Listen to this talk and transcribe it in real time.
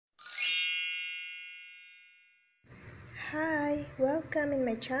Hi! Welcome in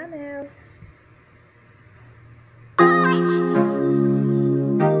my channel!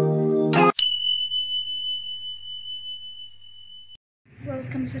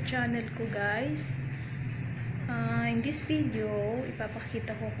 Welcome sa channel ko, guys. In this video,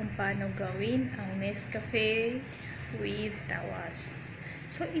 ipapakita ko kung paano gawin ang NESCAFE with TAWAS.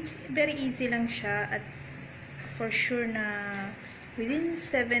 So, it's very easy lang siya at for sure na within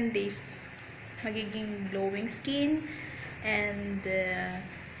 7 days magiging glowing skin and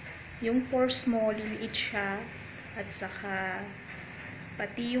yung pores mo liliit siya at saka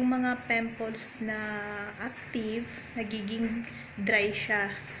pati yung mga pimples na active nagiging dry siya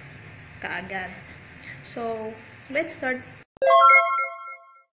kaagad. So let's start.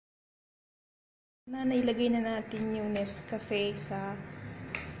 Nailagay na natin yung NESCAFE sa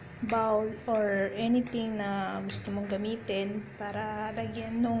bowl or anything na gusto mong gamitin para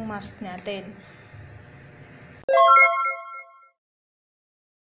lagyan ng mask natin.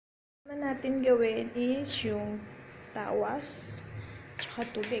 Natin gawin is yung TAWAS tsaka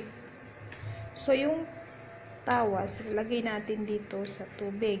tubig. So yung TAWAS ilagay natin dito sa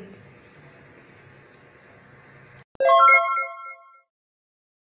tubig.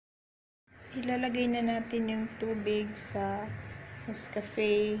 Ilalagay na natin yung tubig sa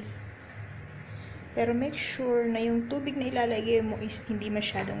NESCAFE, pero make sure na yung tubig na ilalagay mo is hindi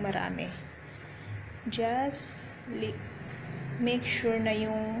masyadong marami. Just make sure na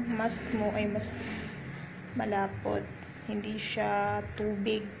yung mask mo ay mas malapot, hindi siya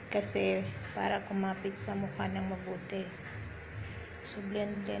tubig kasi para kumapit sa mukha ng mabuti. So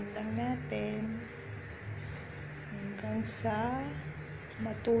blend lang natin hanggang sa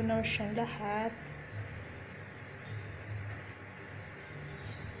matunaw siyang lahat.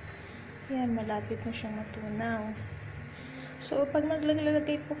 Yan, malapit na siyang matunaw. So pag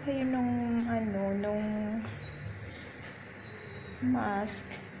maglalagay po kayo nung mask,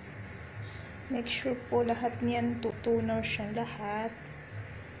 make sure po lahat niyan tutunaw siyang lahat.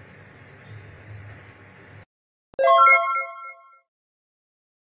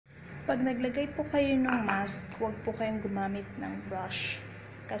 Pag naglagay po kayo ng mask, huwag po kayong gumamit ng brush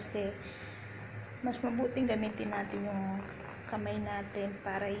kasi mas mabuting gamitin natin yung kamay natin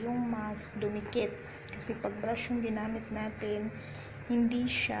para yung mask dumikit, kasi pag brush yung ginamit natin hindi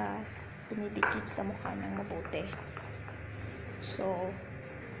siya dumidikit sa mukha ng mabuti. So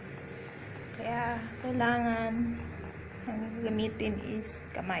kaya kailangan ang gamitin is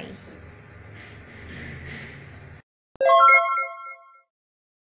kamay.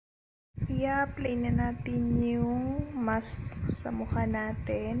 I-apply na natin yung mask sa mukha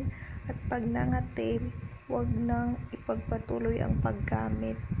natin at pag nangati, huwag nang ipagpatuloy ang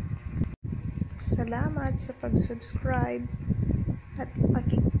paggamit. Salamat sa pag-subscribe at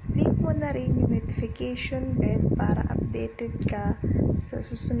pag-click mo na rin yung notification bell para updated ka sa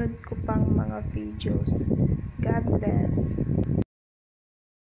susunod ko pang mga videos. God bless!